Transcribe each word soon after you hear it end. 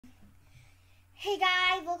Hey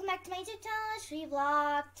guys, welcome back to my YouTube channel, SHREE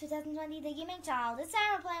VLOGs 2020, the gaming channel. This time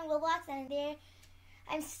we're playing Roblox, and there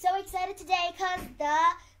I'm so excited today because the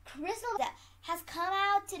crystal has come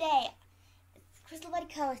out today. It's crystal buddy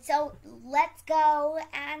code. So let's go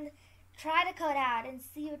and try to code out and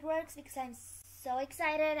see if it works because I'm so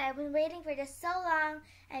excited. I've been waiting for this so long,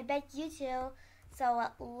 and I bet you too. So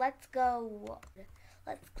let's go.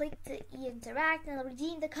 Let's click to interact and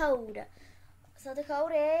redeem the code. So the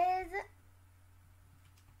code is...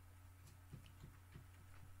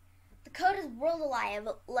 code is World Alive.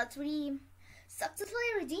 Let's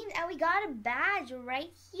successfully redeemed, and we got a badge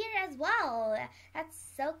right here as well. That's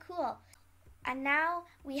so cool. And now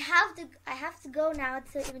I have to go now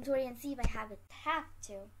to the inventory and see if I have it. Have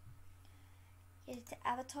to. Here's the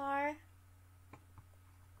avatar.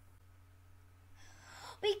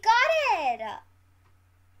 We got it!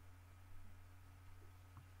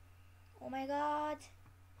 Oh my god.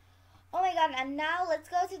 Oh my god, and now let's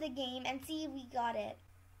go to the game and see if we got it.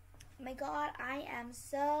 Oh my god, I am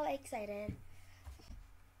so excited.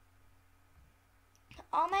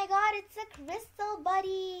 Oh my god, it's a crystal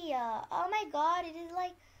buddy. Oh my god, it is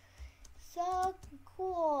like so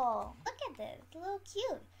cool. Look at this, it's a little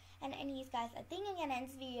cute. And anyways guys, I think I'm gonna end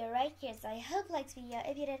this video right here. So I hope you liked this video.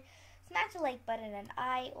 If you did, smash the like button and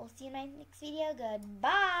I will see you in my next video.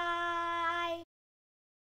 Goodbye.